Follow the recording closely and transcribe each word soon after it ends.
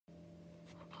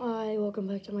Hi, welcome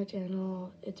back to my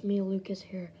channel. It's me, Lucas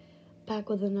here, back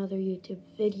with another YouTube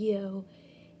video.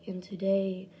 And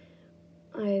today,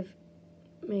 I'm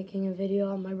making a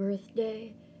video on my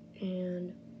birthday.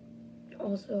 And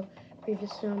also,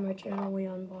 previously on my channel, we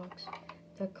unboxed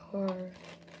the car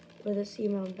with a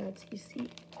seatbelt and fancy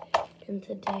seat. And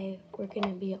today, we're going to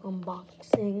be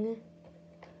unboxing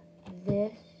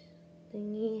this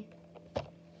thingy.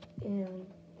 And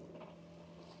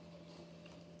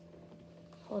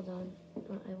hold on,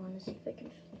 I want to see if I can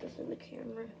fit this in the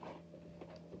camera.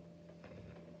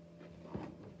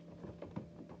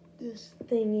 This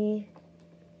thingy.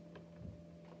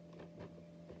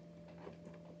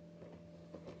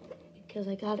 Because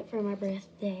I got it for my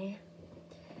birthday.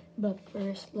 But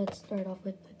first, let's start off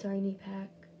with the tiny pack.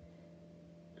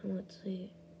 And let's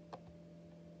see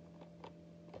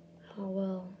how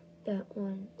well that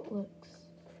one looks.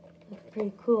 Looks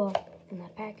pretty cool in the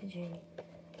packaging.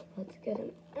 Let's get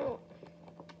him out.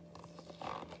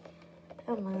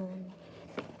 Come on.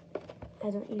 I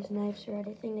don't use knives or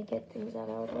anything to get things out.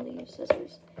 I would only use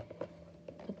scissors.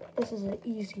 But this is an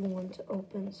easy one to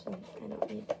open, so I don't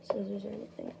need scissors or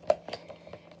anything.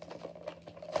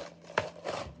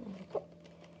 There we go.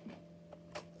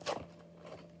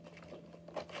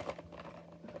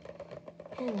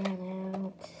 And then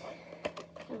out.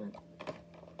 Come on.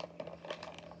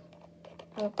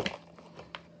 Oh.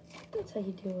 That's how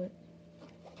you do it.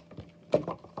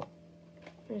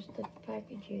 There's the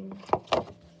packaging.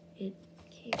 It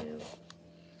came out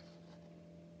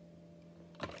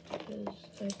because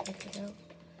I took it out.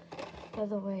 By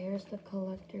the way, here's the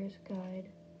collector's guide.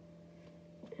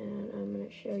 And I'm going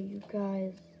to show you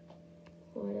guys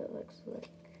what it looks like.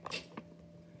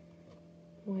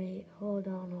 Wait, hold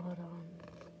on.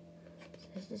 Is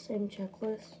this the same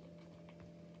checklist?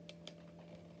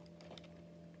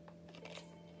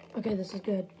 Okay, this is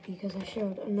good, because I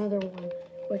showed another one,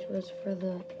 which was for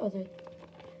the other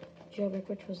jailbreak,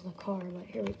 which was the car, but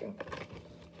here we go.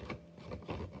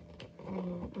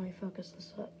 Let me focus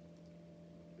this up.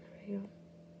 There we go.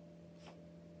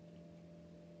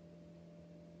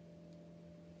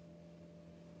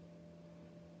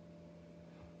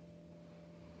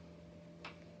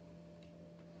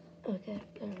 Okay,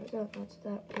 there we go, that's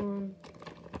that one.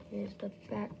 Here's the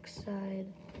back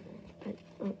side.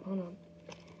 Oh, hold on.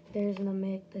 There's the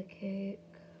make the cake.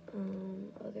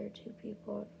 Other two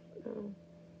people. No.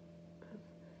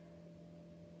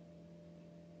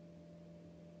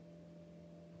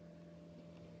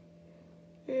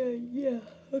 Yeah.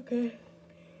 Okay.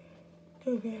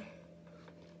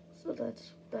 So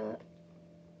that's that.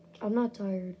 I'm not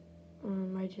tired.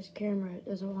 My camera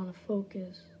doesn't want to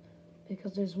focus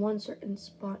because there's one certain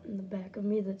spot in the back of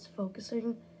me that's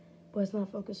focusing, but it's not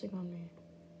focusing on me.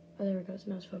 Oh, there it goes.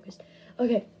 Now it's focused.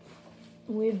 Okay,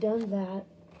 we've done that.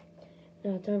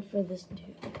 Now time for this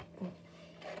dude.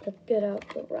 Let's get out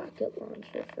the rocket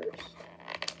launcher first.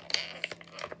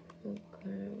 Okay,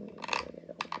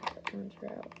 get the rocket launcher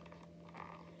out.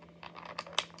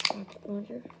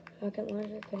 Rocket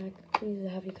launcher, can I please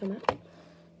have you come out?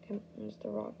 Okay, here's the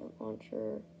rocket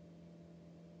launcher.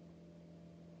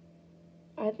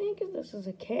 I think if this is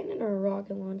a cannon or a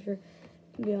rocket launcher.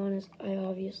 To be honest, I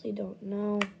obviously don't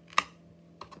know.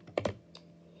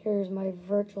 Here's my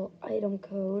virtual item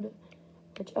code,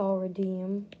 which I'll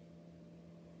redeem.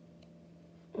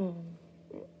 Oh,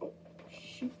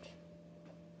 shoot.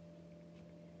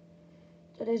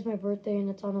 Today's my birthday and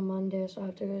it's on a Monday, so I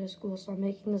have to go to school, so I'm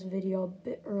making this video a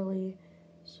bit early.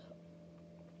 So,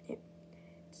 yeah.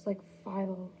 It's like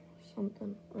 5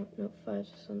 something. Oh, no, 5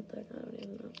 something. I don't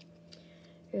even know.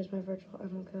 Here's my virtual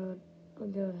item code. I'll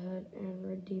go ahead and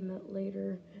redeem it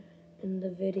later in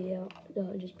the video.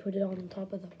 I'll just put it on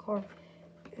top of the car,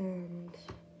 and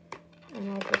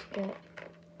I'll just get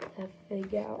that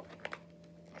fig out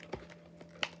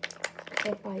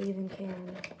if I even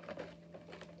can.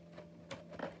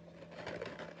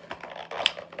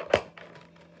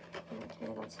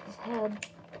 Okay, that's his head,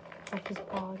 that's his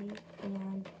body,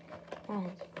 and that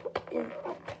his foot is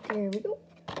up. There we go.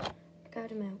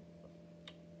 Got him out.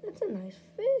 That's a nice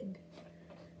fig.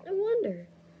 No wonder.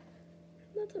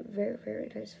 That's a very, very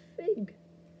nice fig.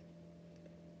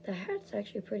 The hat's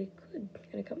actually pretty good.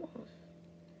 Gonna come off.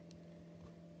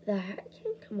 The hat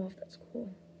can't come off. That's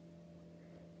cool.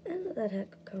 And that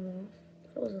hat could come off,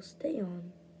 but it was a stay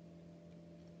on.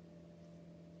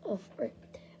 Oh, right.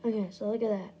 Okay, so look at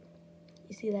that.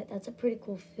 You see that? That's a pretty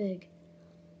cool fig.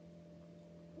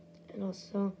 And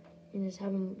also, you can just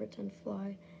have him pretend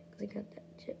fly because he got that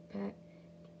jetpack.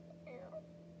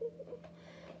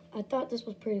 I thought this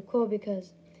was pretty cool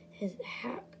because his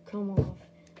hat could come off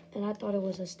and I thought it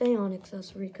was a stay-on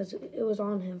accessory because it was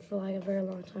on him for like a very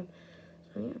long time.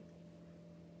 So yeah.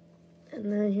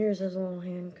 And then here's his little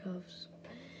handcuffs.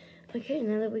 Okay,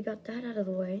 now that we got that out of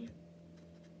the way,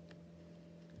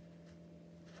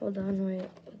 hold on, wait,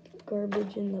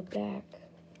 garbage in the back.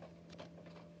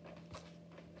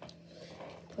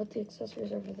 Put the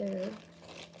accessories over there.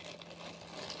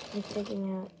 I'm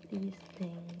taking out these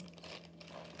things.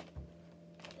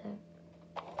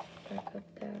 Back up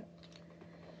that.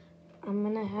 I'm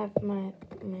gonna have my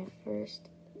first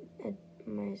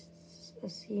my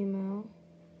CMO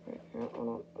right now. Hold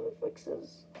on, let me fix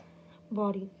his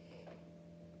body.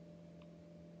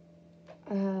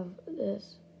 I have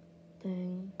this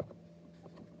thing.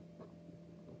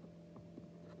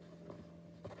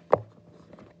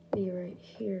 Be right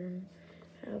here.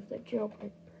 Have the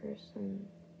jailbreak person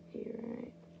be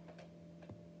right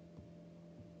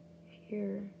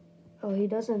here. Oh, he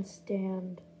doesn't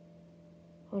stand.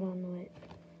 Hold on, wait.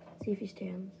 Let's see if he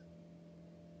stands.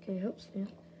 Okay, I hope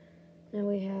stand. Now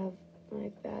we have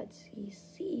my bad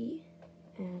CC,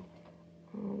 and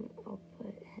I'll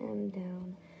put him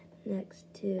down next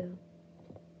to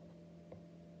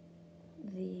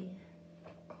the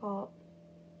cop.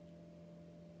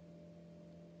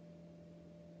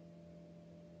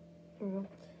 And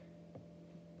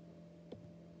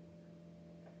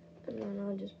then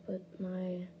I'll just put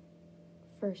my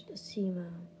first CMO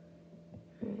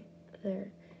right there.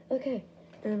 Okay,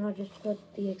 and I'll just put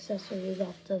the accessories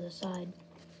off to the side.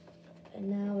 And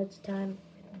now it's time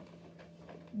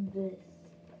for this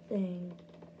thing.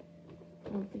 I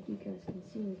don't think you guys can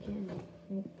see me, can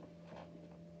you?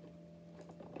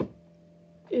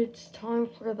 It's time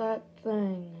for that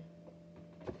thing.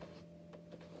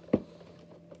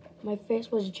 My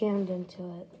face was jammed into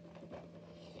it.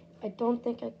 I don't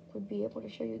think I would be able to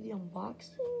show you the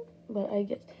unboxing, but I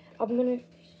guess I'm gonna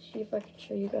see if I can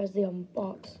show you guys the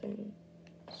unboxing.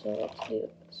 So let's do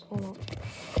it. So hold on.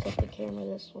 Set the camera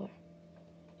this way.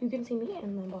 You can see me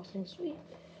in the unboxing. Sweet.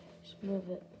 Just move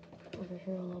it over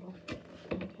here a little.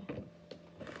 Okay.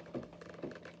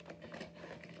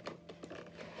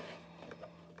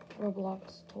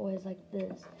 Roblox toys like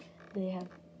this, they have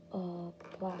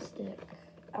plastic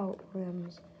out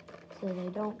rims, so they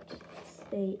don't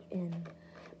stay in.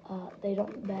 They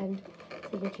don't bend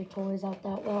to get your toys out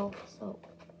that well. So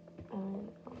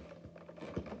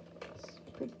it's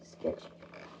pretty sketchy.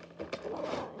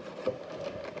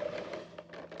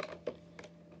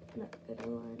 Not gonna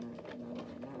lie, not gonna lie,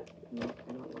 not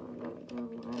gonna lie, not gonna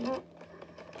lie, not.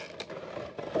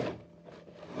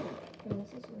 And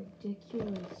this is a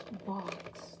ridiculous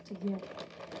box to get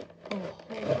the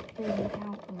whole thing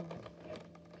out of.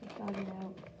 I got it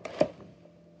out.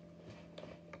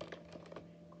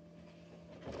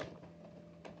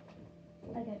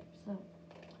 Okay, so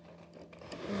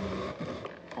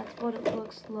that's what it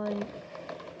looks like.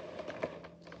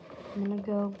 I'm gonna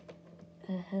go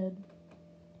ahead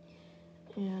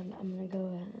and I'm gonna go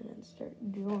ahead and start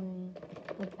doing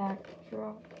the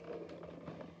backdrop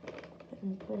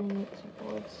and putting it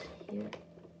towards here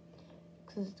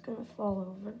because it's gonna fall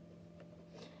over.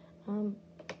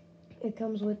 It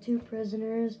comes with 2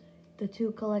 prisoners, the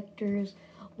 2 collectors,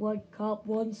 1 cop,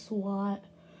 1 SWAT,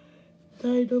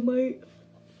 dynamite,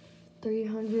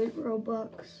 300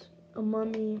 Robux, a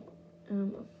mummy, a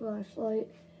flashlight,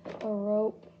 a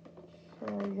rope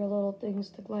for your little things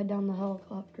to glide down the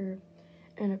helicopter,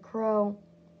 and a crow,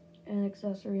 and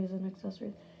accessories. So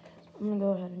I'm gonna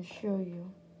go ahead and show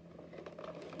you.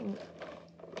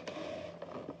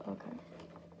 Okay.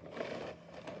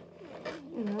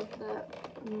 You have that,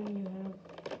 and then you have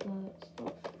that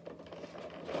stuff.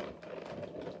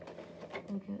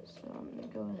 Okay, so I'm gonna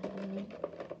go ahead.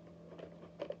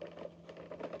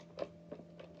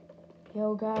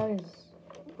 Yo guys,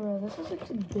 bro, this is like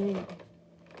too big.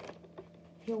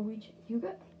 Yo,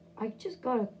 I just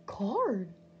got a card.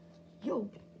 Yo,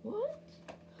 what?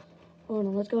 Hold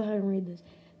on, let's go ahead and read this.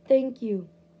 Thank you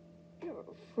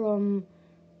from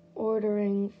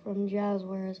ordering from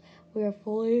Jazzwares. We are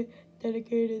fully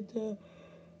dedicated to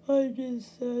audience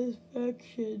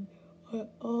satisfaction on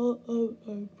all of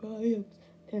our products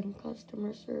and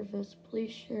customer service.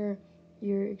 Please share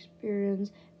your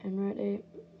experience and write a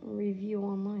review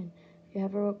online. If you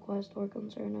have a request or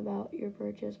concern about your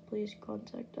purchase, please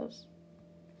contact us.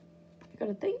 I got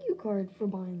a thank you card for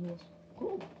buying this.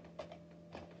 Cool.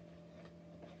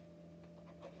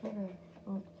 Okay,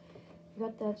 well,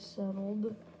 got that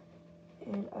settled.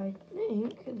 And I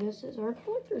think this is our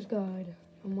collector's guide.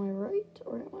 Am I right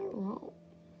or am I wrong?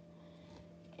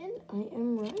 And I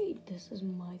am right. This is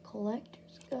my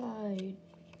collector's guide.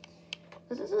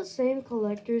 This is the same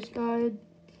collector's guide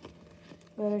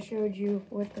But I showed you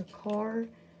with the car,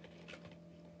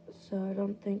 so I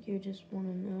don't think you just want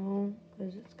to know,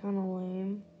 because it's kind of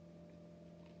lame.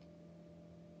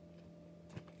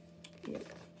 Yep,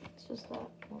 it's just that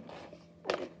one.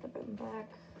 I picked the bin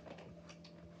back.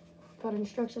 Got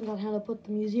instructions on how to put the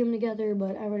museum together,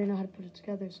 but I already know how to put it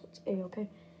together, so it's A-okay.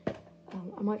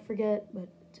 I might forget, but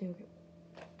it's A-okay.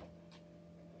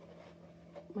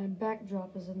 My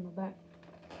backdrop is in the back.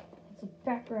 It's a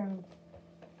background.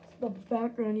 It's the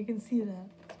background, you can see that.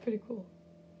 It's pretty cool.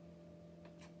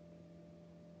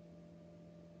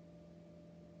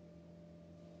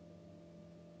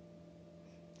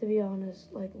 To be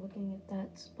honest, like looking at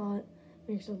that spot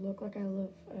makes it look like I live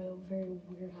at a very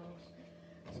weird house.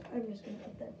 So I'm just gonna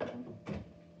put that down.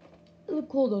 It looked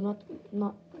cool though,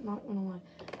 not gonna lie.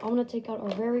 I'm gonna take out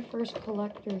our very first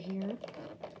collector here.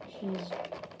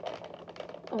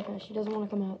 Okay, she doesn't want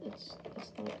to come out. That's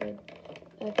not good.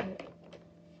 Okay,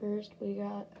 first we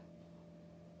got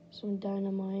some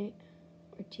dynamite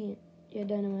or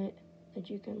dynamite that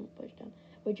you can push down,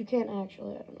 but you can't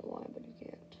actually. I don't know why, but you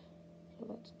can't. So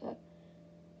that's that.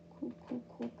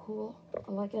 Cool.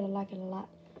 I like it a lot.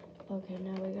 Okay,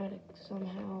 now we gotta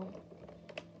somehow.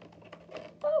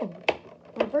 Oh,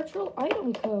 my virtual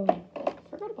item code. I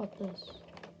forgot about this.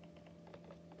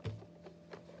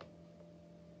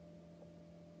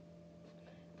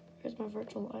 Here's my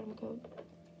virtual item code.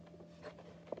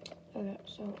 Okay,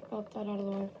 so got that out of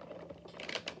the way.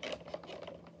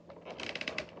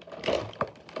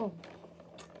 Oh,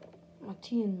 my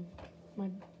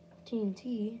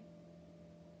TNT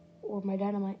or my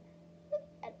dynamite.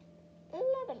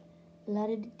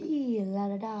 La-da-dee,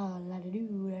 la-da-da,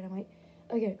 la-da-doo, dynamite.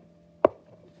 Okay.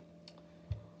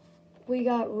 We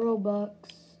got Robux,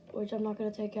 which I'm not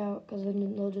going to take out because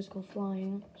then they'll just go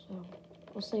flying. So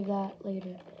we'll save that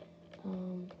later.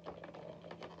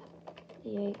 The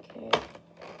 8K.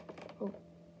 Oh,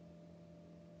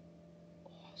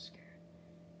 scared.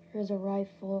 Here's a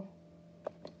rifle.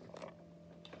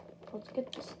 Let's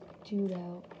get this dude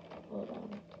out. Hold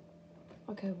on.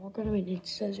 Okay, we're gonna need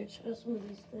scissors for some of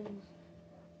these things.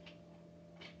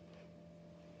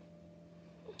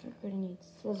 We're gonna need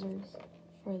scissors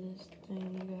for this thing,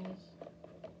 you guys.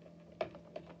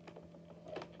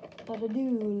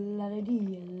 La-da-doo,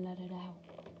 la-da-dee, la-da-da.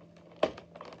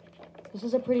 This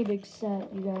is a pretty big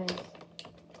set, you guys.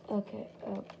 Okay,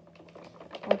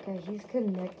 okay, he's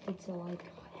connected to, like,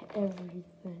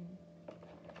 everything.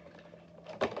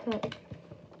 Cut.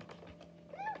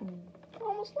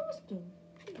 Almost lost him.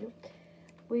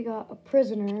 We got a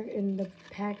prisoner in the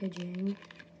packaging.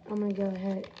 I'm gonna go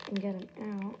ahead and get him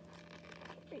out.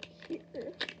 Right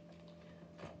here.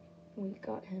 We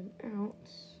got him out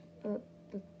of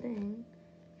the thing.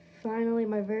 Finally,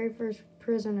 my very first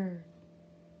prisoner.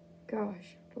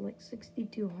 Gosh, for like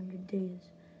 6,200 days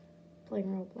playing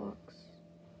Roblox,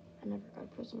 I never got a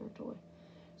prisoner toy.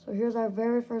 So here's our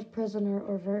very first prisoner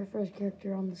or very first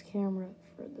character on this camera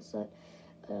for the set.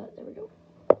 There we go.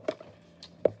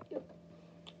 Yep.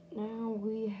 Now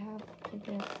we have to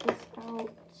get this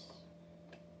out.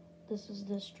 This is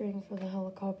the string for the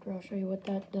helicopter. I'll show you what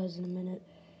that does in a minute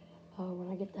when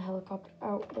I get the helicopter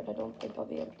out, but I don't think I'll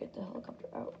be able to get the helicopter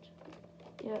out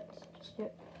yet. Just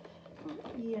yet.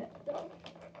 Yeah.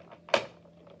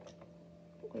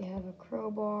 We have a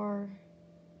crowbar.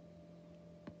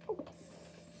 Oh,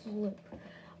 flip.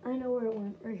 I know where it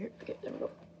went. Right here. Okay, there we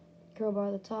go. Crowbar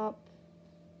at the top.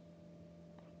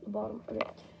 The bottom. Okay.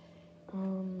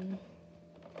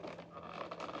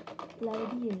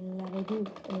 La-da-dee, la-da-doo,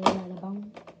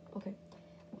 la-da-boom. Okay.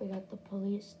 We got the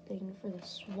police thing for the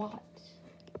SWAT.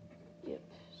 Yep.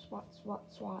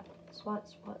 SWAT.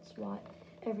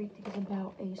 Everything's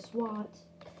about a SWAT.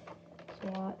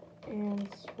 And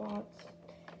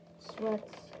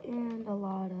sweats, and a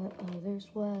lot of other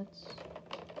sweats.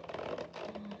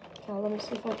 Okay, let me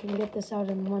see if I can get this out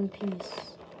in one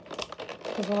piece.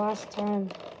 Because the last time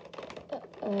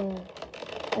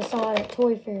I saw it at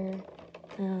Toy Fair,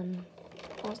 and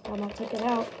last time I took it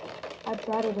out, I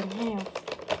tried it in half.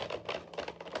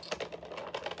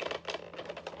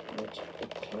 Which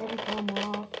it can come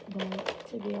off, but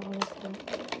to be honest, I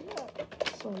don't really do that.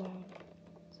 It's so loud.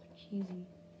 It's so cheesy.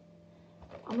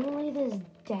 I'm gonna lay this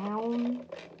down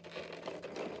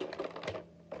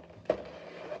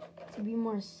to be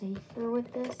more safer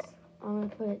with this. I'm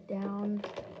gonna put it down.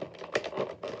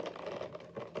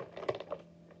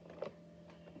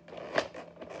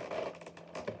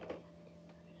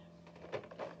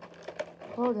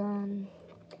 Hold on.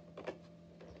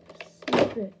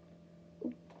 Snip it.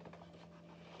 Oop.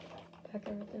 Back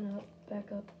everything up.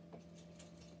 Back up.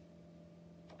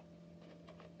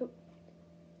 Oop.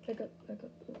 Back up.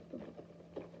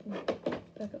 Back up.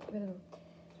 Get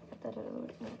that out of the way.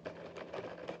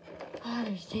 Ah,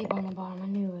 there's tape on the bottom. I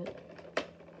knew it.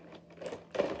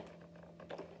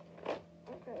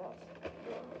 Okay, that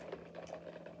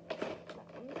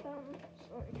one's done.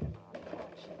 So I can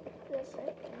attach this, I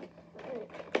think. Right.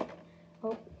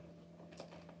 Oh,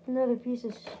 another piece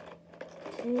of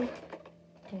tape.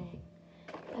 Dang.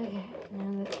 Okay, now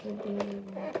that should be able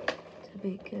to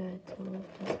be good to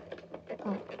lift it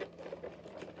up.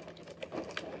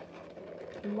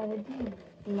 La-da-dee,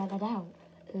 la-da-dow,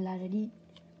 la-da-dee.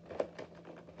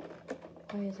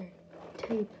 Why is there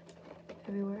tape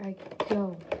everywhere I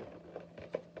go?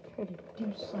 Try to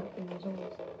do something, there's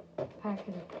always a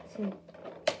packet of tape.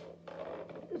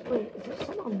 Wait, is there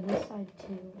some on this side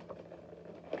too?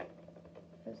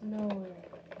 There's nowhere.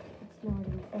 It's nowhere to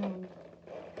be found.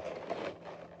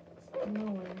 It's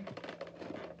nowhere.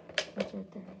 It's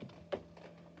right there.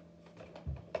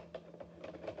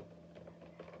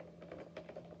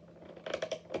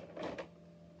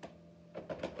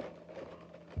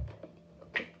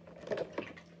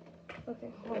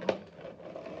 Okay, hold on.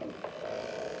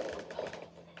 Oh,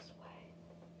 this way.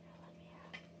 Now let me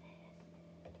have this. So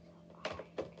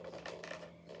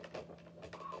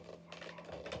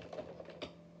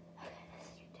I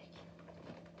can this.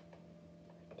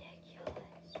 Okay, this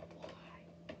is ridiculous.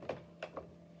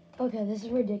 Why? Okay, this is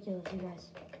ridiculous, you guys.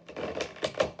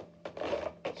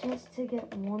 Just to get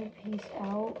one piece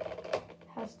out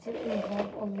has to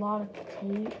involve a lot of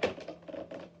tape.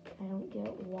 I don't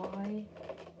get why.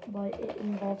 But it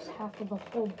involves half of the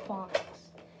whole box.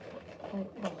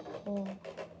 Like the whole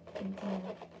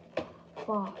entire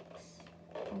box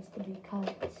has to be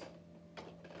cut.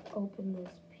 Open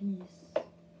this piece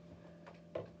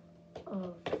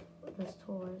of this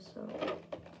toy, so.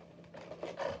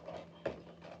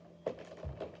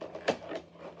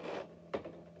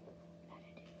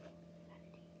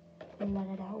 Let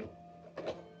it out.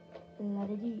 Let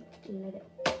it eat. Let it.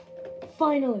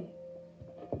 Finally!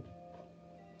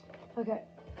 Okay,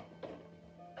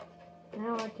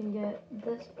 now I can get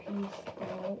this piece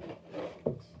out,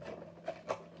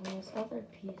 and this other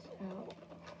piece out.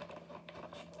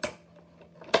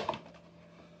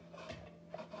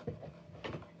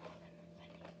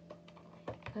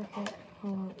 Okay,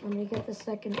 hold on, let me get the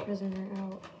second prisoner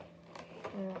out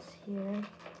for us here,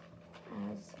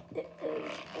 as it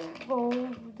is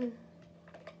involved.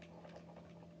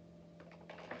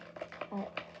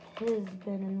 Has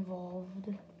been involved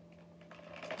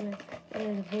with the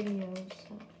videos,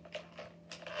 so.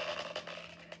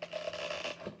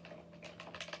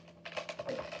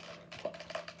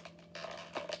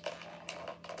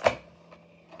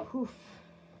 Oof.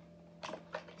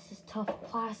 This is tough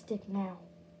plastic now.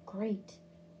 Great.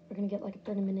 We're gonna get like a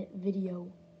 30-minute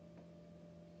video.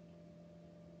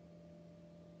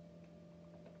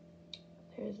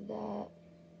 There's that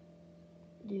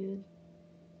dude.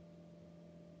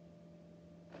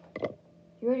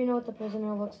 You already know what the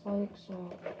prisoner looks like,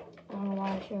 so I don't know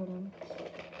why I showed him.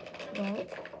 But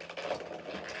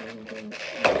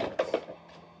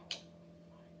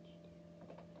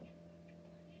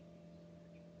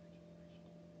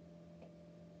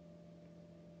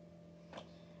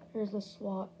here's the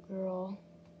SWAT girl.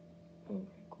 Pretty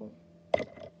cool.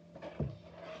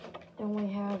 Then we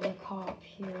have the cop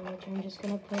here, which I'm just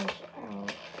gonna push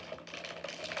out.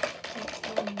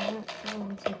 I'm not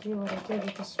going to do what I did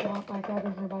with the SWAT by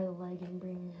grabbing her by the leg and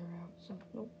bringing her out. So,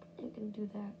 nope, I ain't gonna do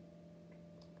that.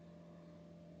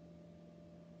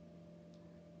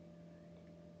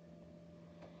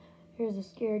 Here's a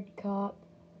scared cop,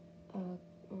 or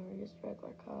just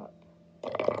regular cop.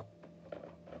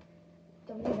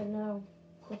 Don't even know.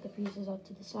 Put the pieces up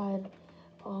to the side.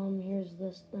 Here's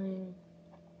this thing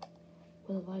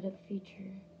with a light up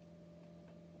feature.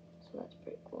 So that's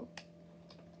pretty cool.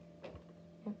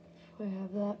 Yep, we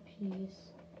have that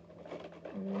piece.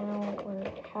 And now we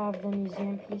have the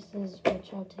museum pieces,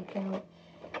 which I'll take out.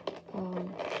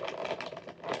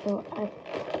 So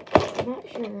I'm not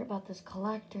sure about this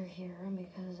collector here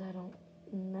because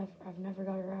I've never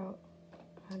got her out,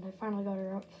 and I finally got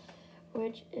her out,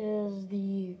 which is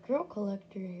the girl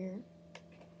collector here.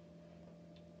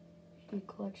 She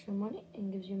collects your money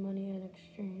and gives you money in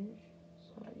exchange.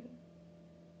 So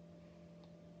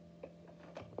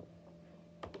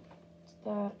it's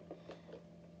that.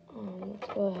 Let's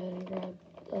go ahead and grab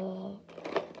the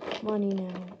money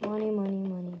now. Money, money,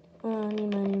 money. Money,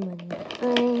 money, money.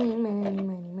 Money, money,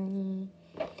 money, money.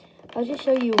 I'll just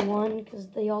show you one because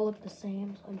they all look the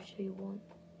same, so I'll just show you one.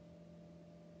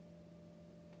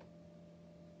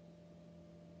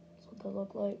 That's what they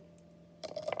look like.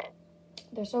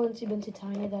 They're so insy-bincy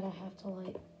tiny that I have to,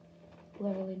 like,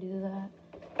 literally do that.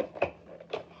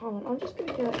 Hold on, I'm just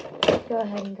gonna go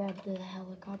ahead and grab the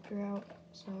helicopter out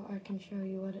so I can show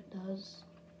you what it does.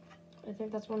 I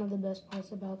think that's one of the best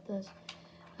parts about this.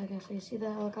 Okay, so you see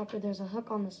the helicopter, there's a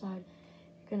hook on the side.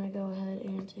 You're gonna go ahead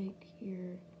and take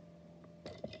your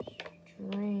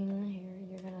string here,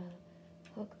 you're gonna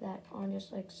hook that on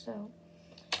just like so.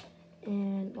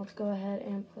 And let's go ahead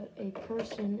and put a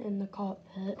person in the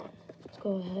cockpit. Let's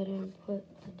go ahead and put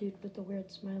the dude with the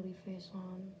weird smiley face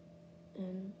on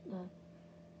in the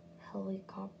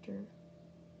helicopter.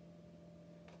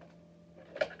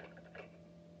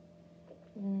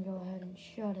 I'm gonna go ahead and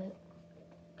shut it.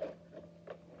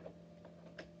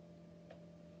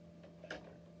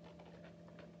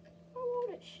 Why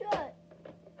won't it shut?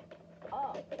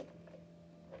 Oh.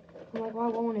 I'm like, why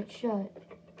won't it shut?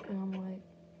 And I'm like,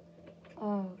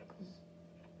 oh, because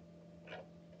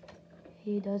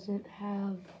he doesn't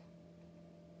have,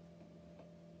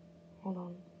 hold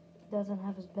on, he doesn't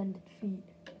have his bended feet.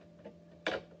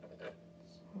 So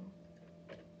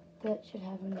that should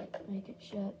have him make it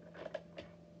shut.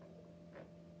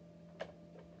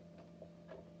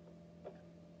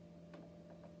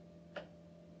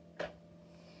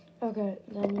 Okay,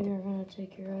 then you're gonna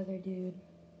take your other dude,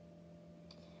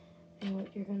 and what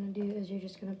you're gonna do is you're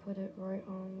just gonna put it right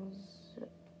on the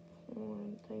zip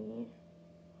line thingy,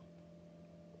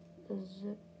 the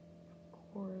zip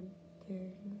cord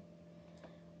thing,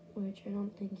 which I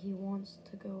don't think he wants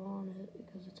to go on it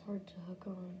because it's hard to hook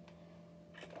on.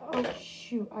 Oh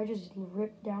shoot, I just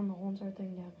ripped down the whole entire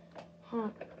thing down.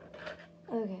 Huh.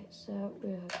 Okay, so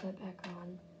we hook that back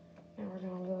on, and we're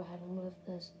gonna go ahead and lift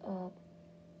this up.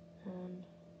 And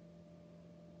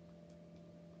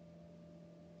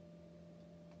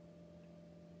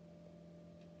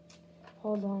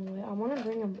hold on, wait, I want to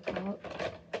bring him up,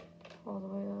 all the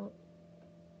way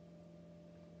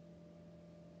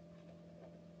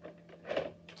up.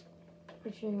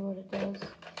 I'll show you what it does.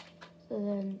 So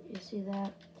then you see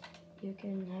that you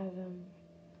can have him,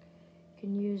 you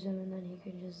can use him, and then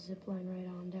he can just zip line right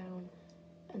on down,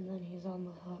 and then he's on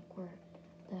the hook where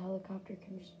the helicopter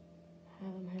can just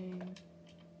have him hang.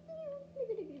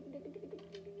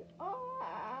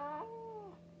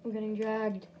 I'm getting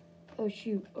dragged. Oh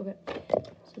shoot. Okay.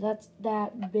 So that's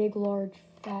that big, large,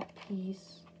 fat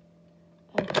piece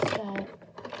of that.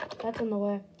 That's in the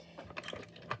way.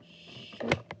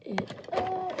 Shut it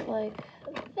up like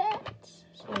that.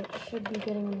 So it should be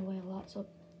getting in the way a lot. So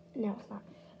no, it's not.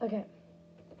 Okay.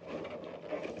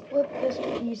 Flip this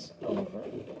piece over.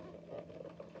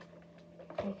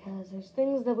 Because there's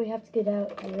things that we have to get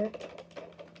out here.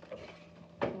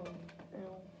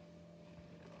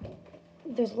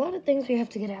 There's a lot of things we have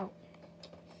to get out.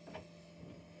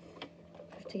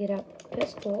 We have to get out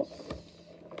pistols.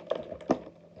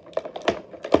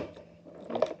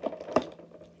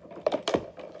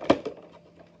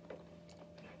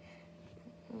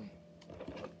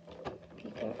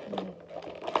 Peek out from the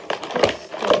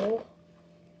pistol.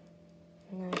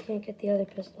 And I can't get the other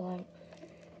pistol out.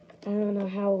 I don't know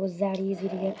how it was that easy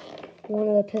to get one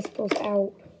of the pistols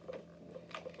out.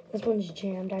 This one's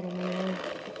jammed, I don't know.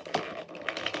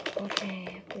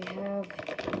 Okay, we have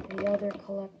the other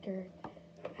collector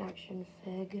action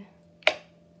fig,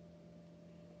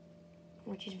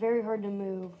 which is very hard to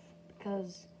move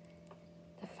because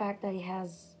the fact that he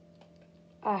has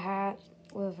a hat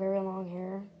with very long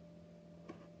hair.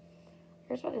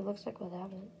 Here's what he looks like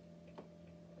without it.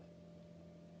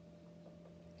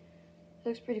 It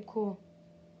looks pretty cool.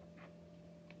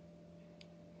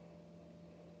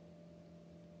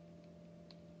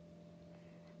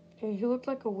 And he looked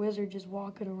like a wizard just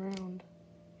walking around.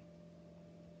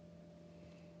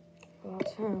 Well,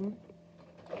 that's him.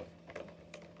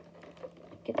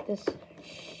 Get this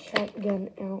shotgun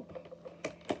out.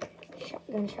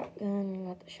 Shotgun. I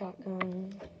got the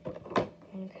shotgun.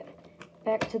 Okay.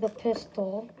 Back to the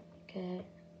pistol. Okay.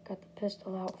 Got the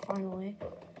pistol out finally.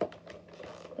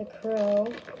 The crow.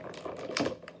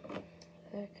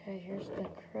 Okay, here's the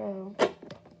crow.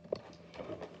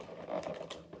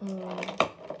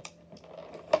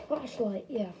 Flashlight.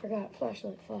 Yeah, I forgot.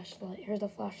 Flashlight. Here's the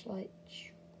flashlight.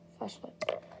 Flashlight.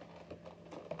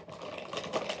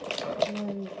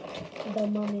 And the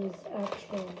mummy's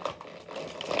actual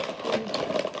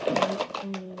that I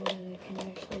can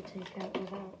actually take out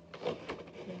without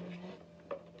doing that.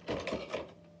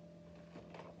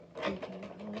 Okay.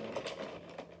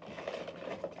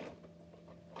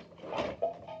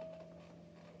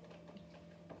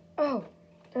 Oh,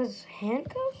 there's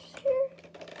handcuffs here?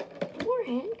 More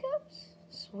handcuffs?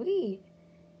 Sweet.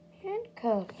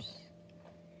 Handcuffs.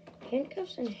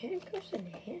 Handcuffs and handcuffs and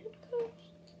handcuffs?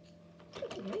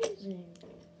 That's amazing.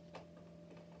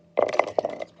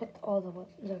 Okay, let's put all the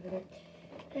buttons over there.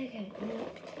 Okay, now,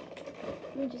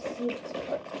 let me just see this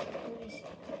part. Let me see.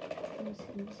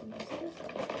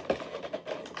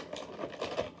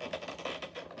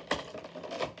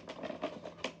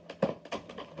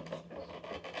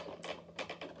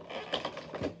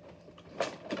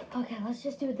 Okay, let's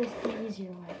just do this the easier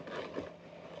way.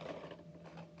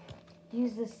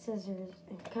 Use the scissors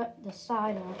and cut the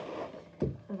side off,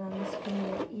 and then this can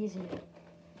make it easier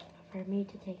for me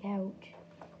to take out,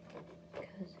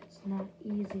 because it's not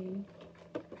easy.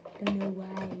 Don't know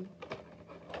why.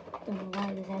 Don't know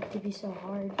why this had to be so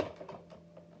hard.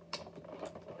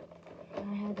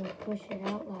 I had to push it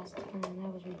out last time, and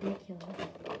that was ridiculous.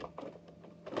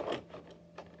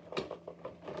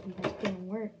 And that didn't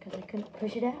work because I couldn't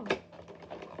push it out.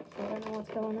 So I don't know what's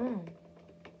going on.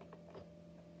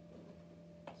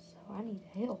 So I need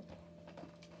help.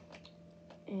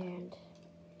 And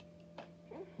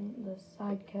the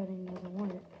side cutting doesn't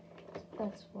work. So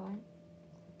that's why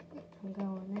I'm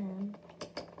going in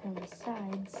on the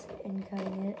sides and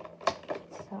cutting it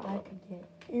so I could get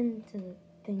into the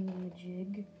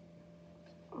thingamajig.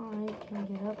 So I can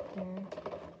get up there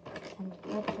and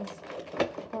cut this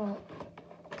up,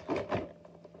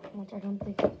 which I don't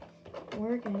think is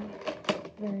working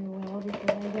very well because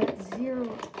I got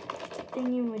 0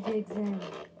 thingamajigs in.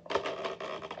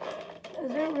 Is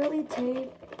there really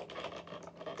tape?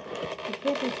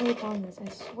 There can't be tape on this, I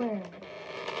swear.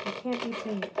 There can't be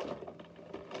tape.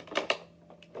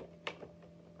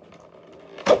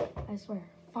 I swear.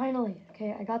 Finally.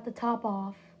 Okay, I got the top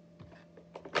off.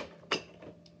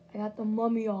 I got the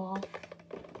mummy off.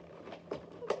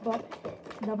 But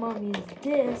the mummy's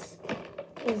disc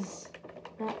is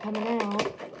not coming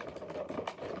out.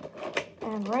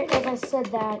 And right as I said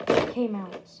that, it came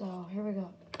out. So here we go.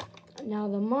 Now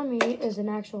the mummy is an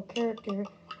actual character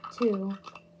too.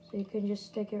 So you can just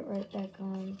stick it right back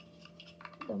on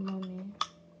the mummy.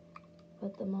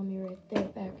 Put the mummy right there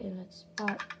back in its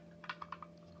spot.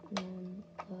 And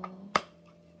then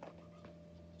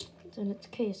it's in its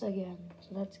case again,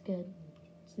 so that's good.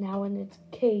 It's now in its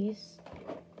case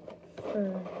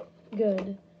for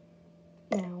good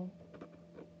now.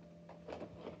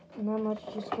 And then let's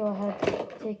just go ahead and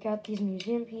take out these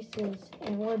museum pieces,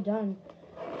 and we're done.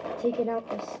 Taking out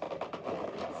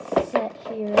this set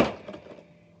here.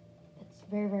 It's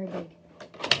very, very big.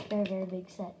 Very, very big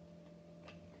set.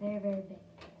 Very, very big.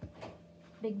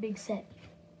 Big, big set.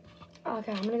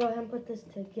 Okay, I'm gonna go ahead and put this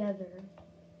together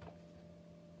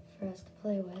for us to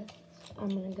play with. I'm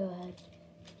gonna go ahead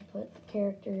and put the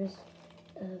characters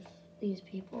of these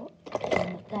people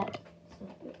in with that. So,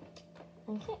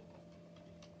 okay.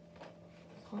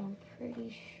 So I'm pretty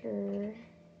sure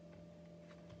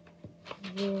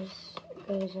this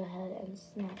goes ahead and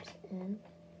snaps in.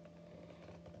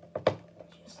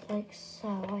 Just like so,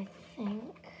 I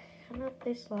think. I don't know if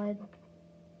they slide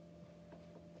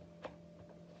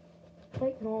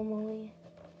like normally.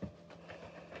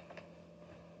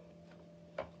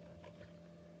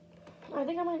 I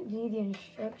think I might need the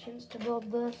instructions to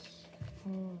build this.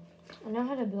 I know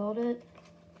how to build it,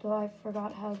 though I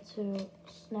forgot how to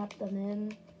snap them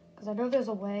in. Because I know there's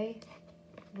a way,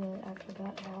 but I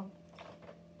forgot how.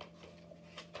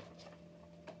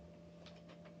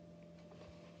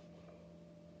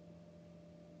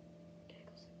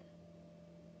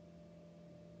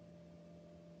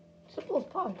 Simple as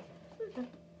pie.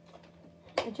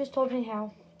 It just told me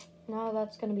how. Now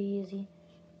that's going to be easy.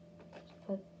 Just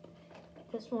put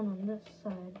this one on this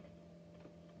side.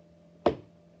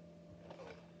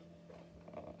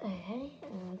 Okay,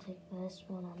 and I'll take this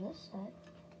one on this side.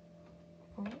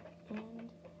 And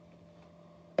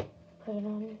put it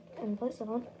on and place it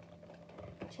on.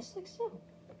 Just like so.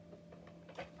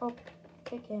 Oh,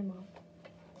 kick him off.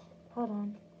 Hold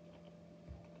on.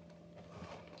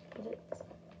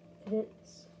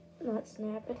 It's not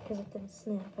snap it because it didn't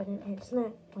snap. I didn't hear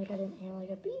snap. Like I didn't hear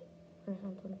like a beep or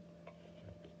something.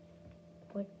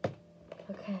 Like,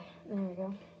 okay, there we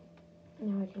go.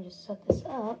 Now I can just set this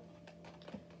up.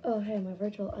 Oh, hey, my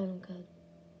virtual item code.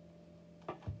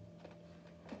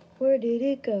 Where did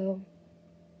it go?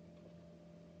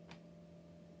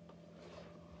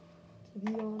 To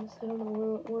be honest, I don't know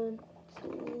where it went. It's a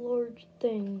large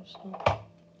thing, so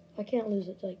I can't lose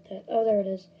it like that. Oh, there it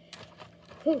is.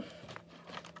 Whew.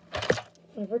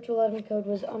 My virtual item code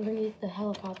was underneath the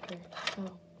helicopter, so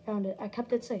I found it. I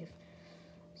kept it safe.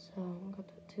 So I got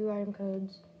the 2 item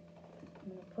codes. I'm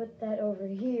gonna put that over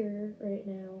here right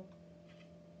now.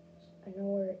 I know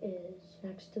where it is,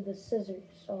 next to the scissors.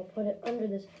 So I'll put it under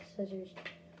the scissors,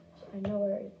 so I know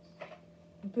where it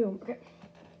is. Boom. Okay.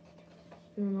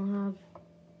 And then I'll have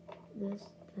this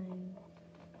thing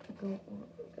go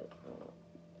go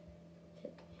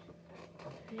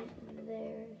right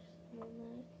there. So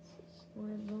that's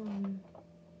slides on.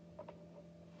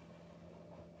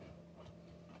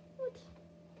 What?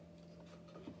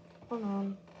 Hold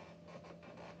on.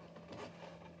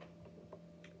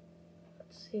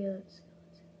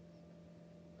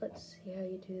 Let's see how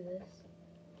you do this.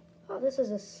 Oh, this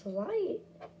is a slide.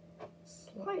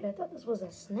 I thought this was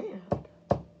a snap.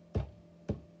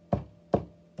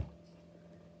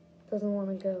 Doesn't want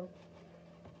to go.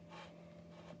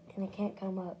 And it can't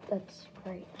come up. That's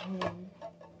great.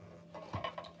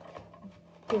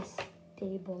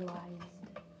 Destabilized.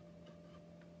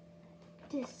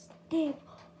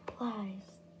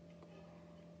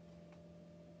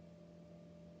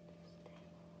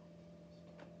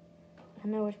 I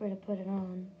know which way to put it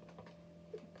on.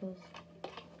 For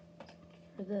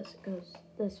this, it goes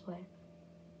this way.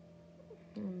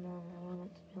 And then I want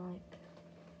it to be like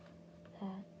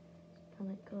that. And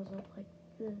it goes up like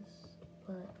this,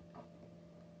 but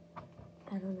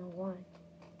I don't know why.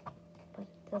 But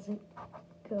it doesn't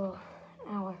go.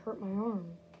 Ow, I hurt my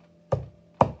arm.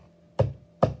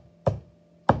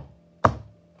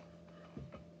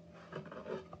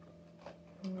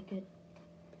 Look, it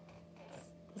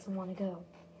doesn't want to go.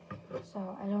 So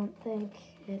I don't think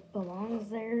it belongs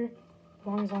there. It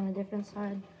belongs on a different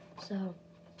side. So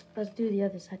let's do the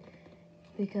other side.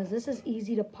 Because this is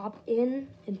easy to pop in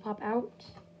and pop out.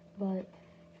 But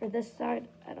for this side,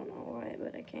 I don't know why,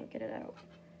 but I can't get it out.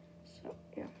 So,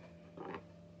 yeah.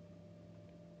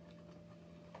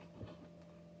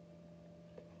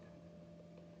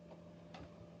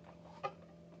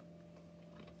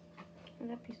 And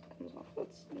that piece comes off.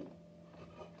 Let's see.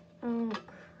 Oh,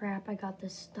 crap. I got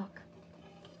this stuck.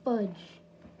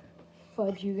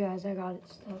 Fudge, you guys. I got it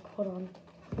stuck. Hold on.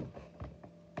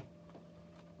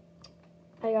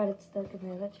 I got it stuck in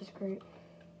there. That's just great.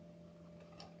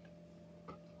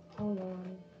 Hold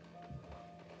on.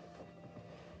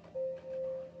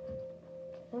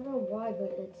 I don't know why,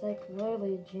 but it's like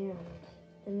literally jammed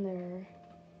in there.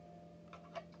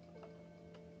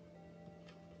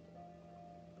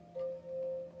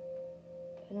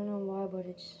 I don't know why, but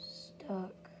it's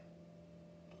stuck.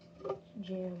 It's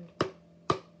jammed.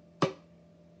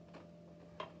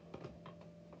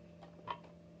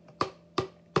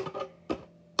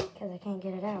 Because I can't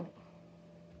get it out.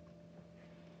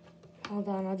 Hold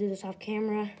on, I'll do this off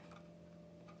camera.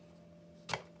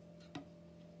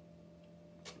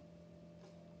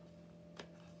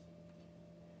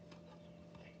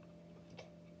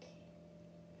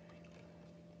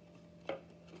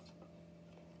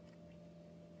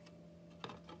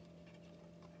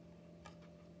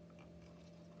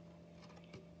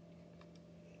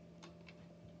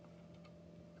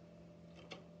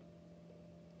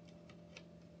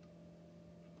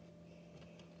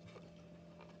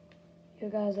 You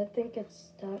guys, I think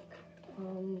it's stuck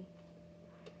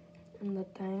in the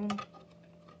thing.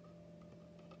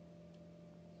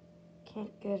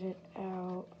 Can't get it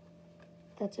out.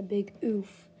 That's a big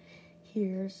oof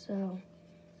here, so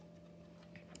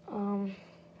I'll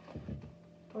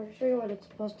show you what it's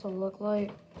supposed to look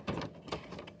like.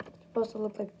 It's supposed to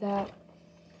look like that.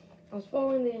 I was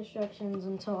following the instructions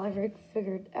until I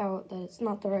figured out that it's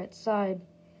not the right side.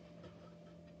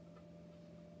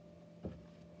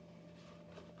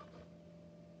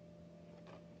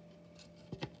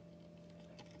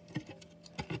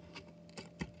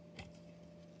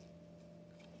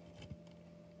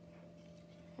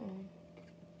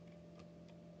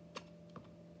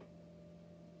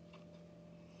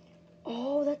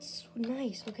 Oh, that's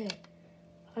nice. Okay.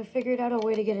 I figured out a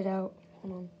way to get it out.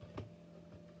 Hold on.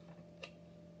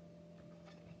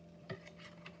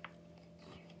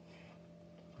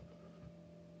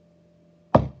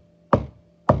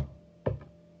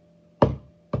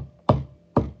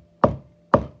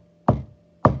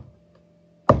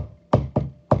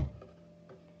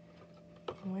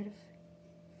 I might have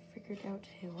figured out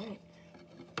a way.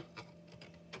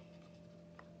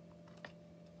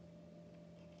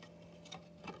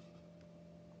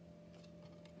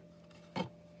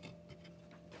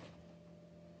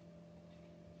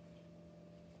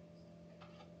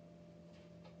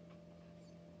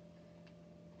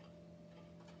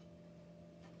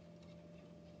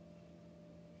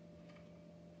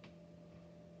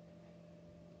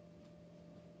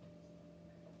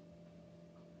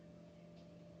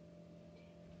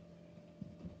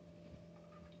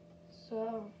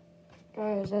 So,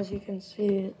 guys, as you can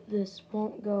see, this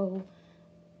won't go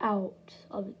out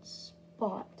of its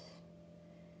spot.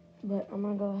 But I'm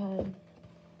gonna go ahead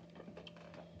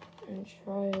and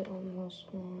try it on this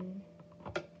one.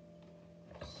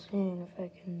 Seeing if I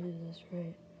can do this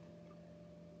right.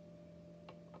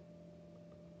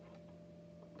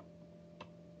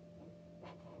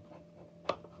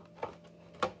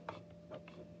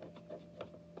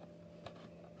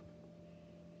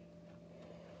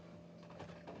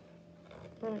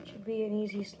 then it should be an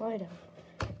easy slide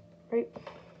out, right?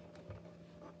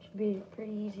 Should be a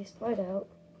pretty easy slide out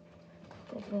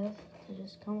like this to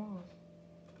just come off.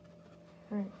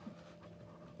 Right.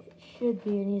 It should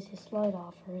be an easy slide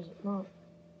off, or is it not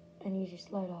an easy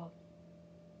slide off?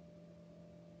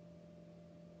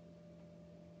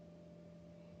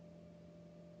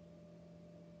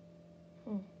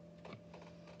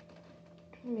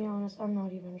 To be honest, I'm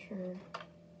not even sure.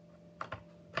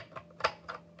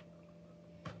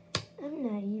 I'm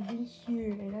not even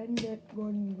sure, and I'm not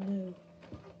going to know.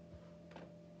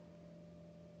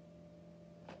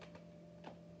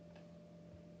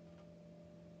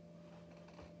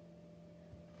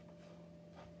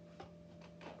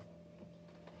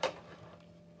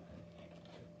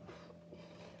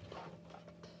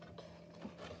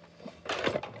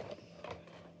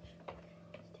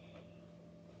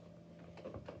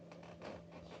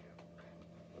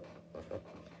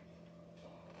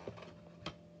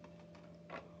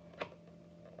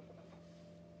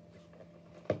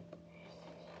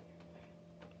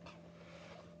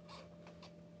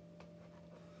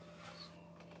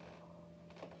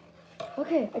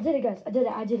 Okay, I did it, guys. I did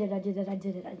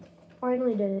it. I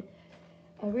finally did it.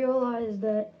 I realized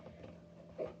that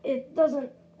it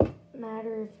doesn't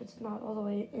matter if it's not all the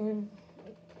way in.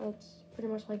 It's pretty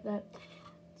much like that.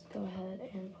 Let's go ahead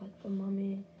and put the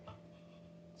mummy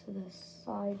to the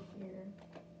side here.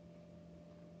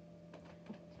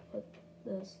 Put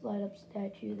the slide up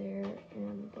statue there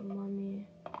and the mummy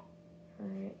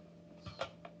right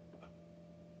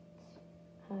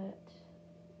at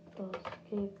the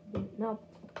escape. Nope.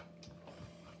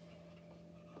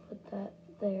 Put that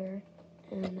there,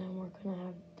 and then we're gonna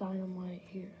have dynamite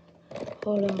here.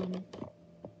 Hold on.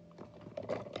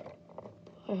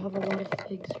 I have a lot of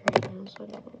figs right now, so I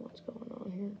don't know what's going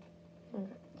on here.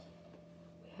 Okay.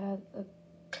 We have the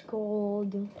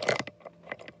gold.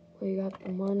 We got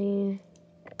the money.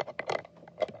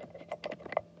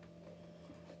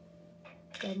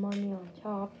 The money on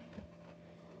top.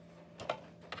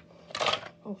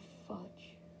 Oh,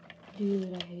 fudge.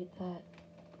 Dude, I hate that.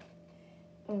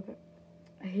 Okay.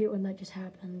 I hate when that just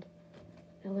happened.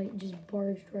 It, like, just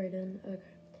barged right in. Okay.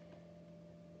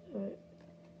 Alright.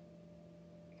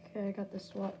 Okay, I got the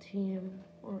SWAT team,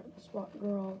 or the SWAT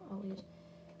girl, at least.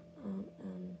 And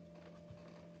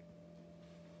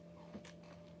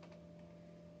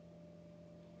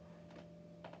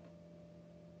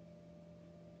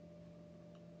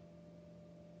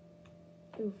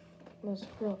oof,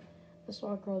 the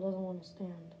SWAT girl doesn't want to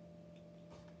stand.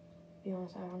 To be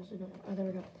honest, I honestly don't know. Oh, there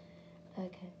we go.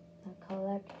 Okay, the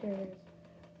collectors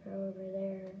are over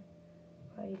there,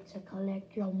 ready to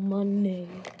collect your money,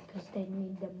 because they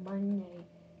need the money.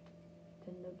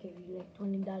 Then they'll give you like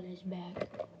 $20 back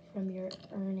from your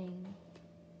earning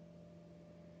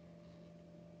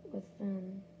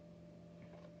within,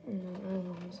 I don't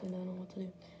know, honestly, I don't know what to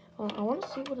do. I want to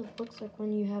see what it looks like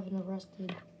when you have an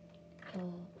arrested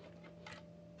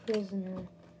prisoner,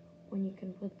 when you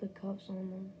can put the cuffs on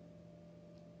them.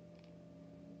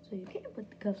 So you can't put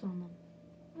the cuffs on them.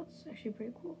 That's actually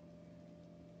pretty cool.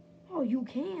 Oh, you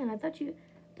can. I thought you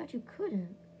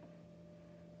couldn't.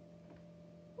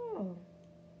 Oh,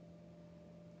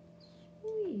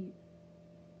 sweet.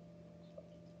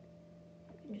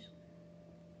 You can just.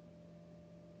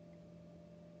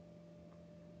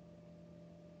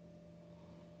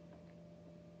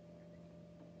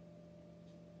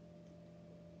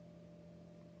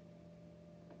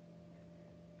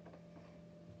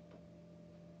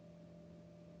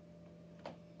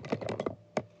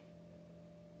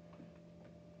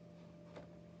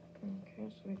 Okay,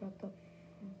 so we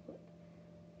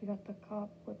got the cop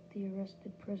with the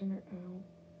arrested prisoner out.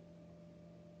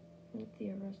 With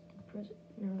the arrested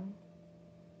prisoner.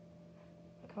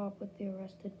 Cop with the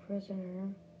arrested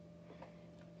prisoner.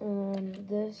 And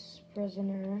this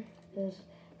prisoner is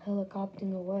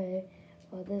helicoptering away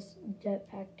while this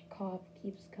jetpacked cop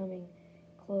keeps coming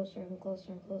closer and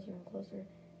closer and closer and closer.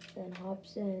 Then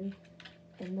hops in,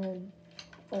 and then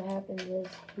what happens is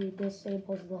he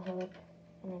disables the hook,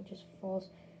 and it just falls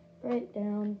right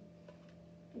down.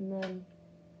 And then,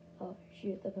 oh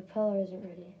shoot, the propeller isn't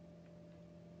ready.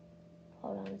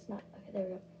 Hold on, it's not. Okay, there we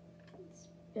go. It's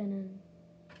spinning,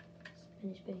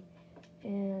 spinning,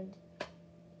 and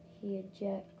he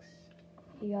ejects.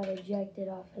 He got ejected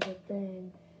off of the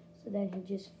thing, so then he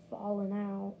just fallen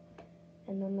out,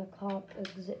 and then the cop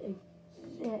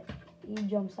he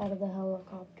jumps out of the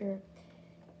helicopter,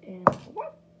 and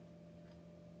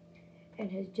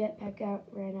his jetpack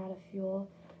ran out of fuel,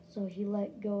 so he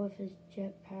let go of his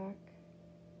jetpack.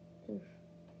 Oof.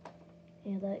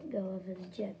 He let go of his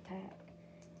jetpack,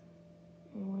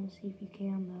 I want to see if you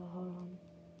can though. Hold on.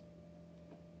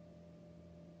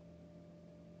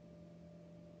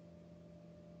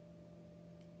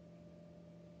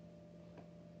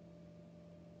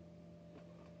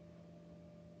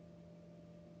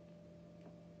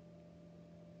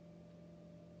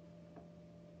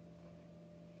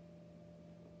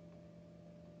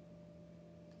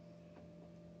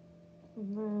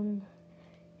 And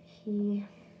then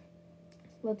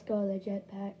let's go the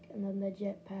jetpack, and then the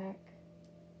jetpack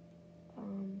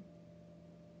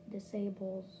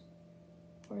disables,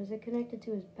 or is it connected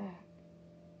to his back?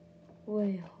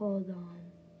 Wait, hold on.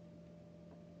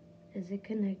 Is it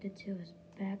connected to his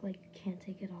back, like you can't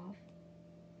take it off?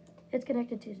 It's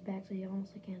connected to his back, so you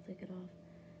honestly can't take it off.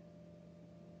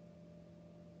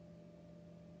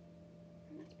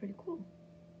 That's pretty cool.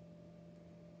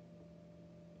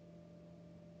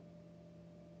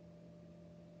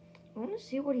 I want to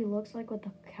see what he looks like with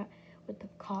the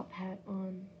cop hat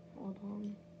on. Hold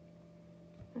on.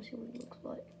 Let's see what he looks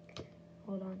like.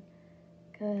 Hold on.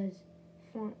 Cause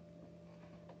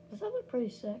does that look pretty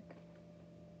sick?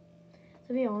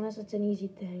 To be honest, it's an easy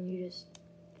thing. You just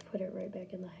put it right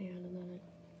back in the hand, and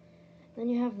then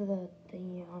you have the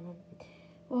thingy on him.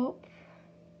 Well,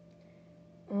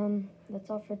 that's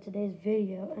all for today's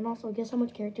video. And also, guess how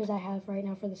much characters I have right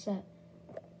now for the set?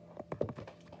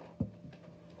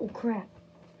 Oh crap.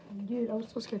 Dude, I was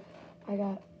so scared. I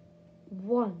got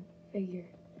 1 figure,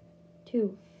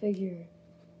 2 figure,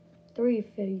 3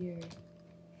 figure,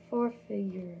 4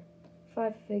 figure,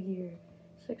 5 figure,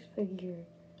 6 figure,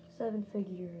 7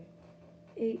 figure,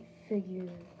 8 figure,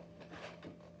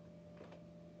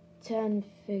 10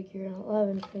 figure,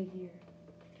 11 figure.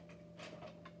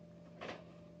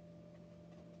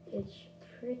 It's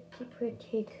pretty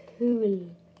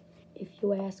cool, if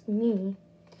you ask me.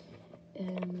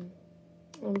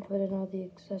 I'm putting all the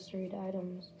accessory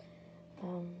items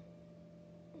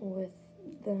with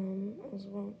them as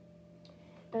well.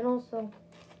 And also,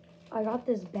 I got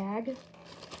this bag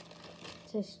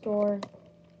to store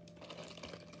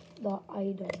the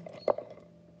items.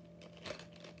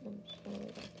 So we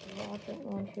got the rocket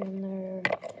launcher in there.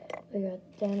 We got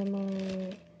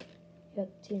dynamite. We got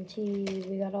TNT.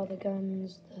 We got all the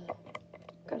guns.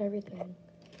 Got everything.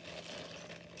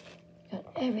 Got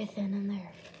everything in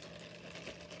there.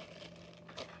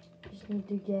 Just need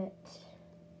to get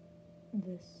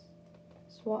this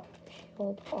SWAT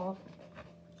shield off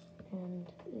and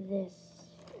this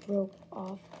rope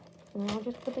off, and then I'll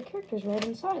just put the characters right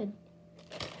inside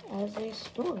as a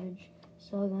storage.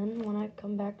 So then when I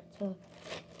come back to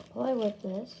play with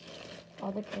this,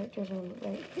 all the characters are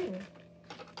right here,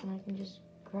 and I can just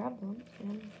grab them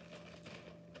and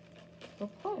go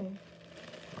play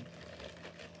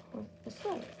with the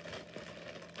set.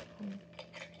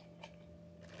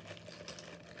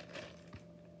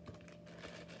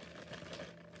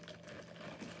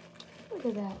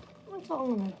 Look at that. What's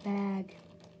all in a bag?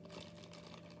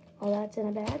 All that's in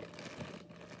a bag?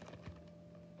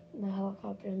 The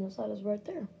helicopter on this side is right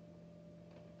there.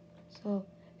 So,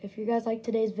 if you guys liked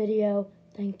today's video,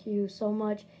 thank you so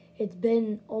much. It's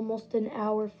been almost an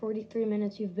hour, 43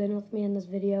 minutes you've been with me in this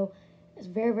video. It's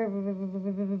very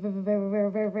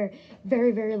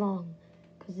long,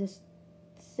 because this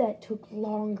set took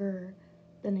longer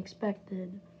than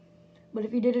expected. But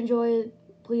if you did enjoy it,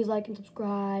 please like and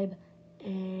subscribe.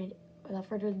 And without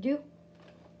further ado,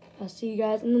 I'll see you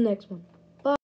guys in the next one.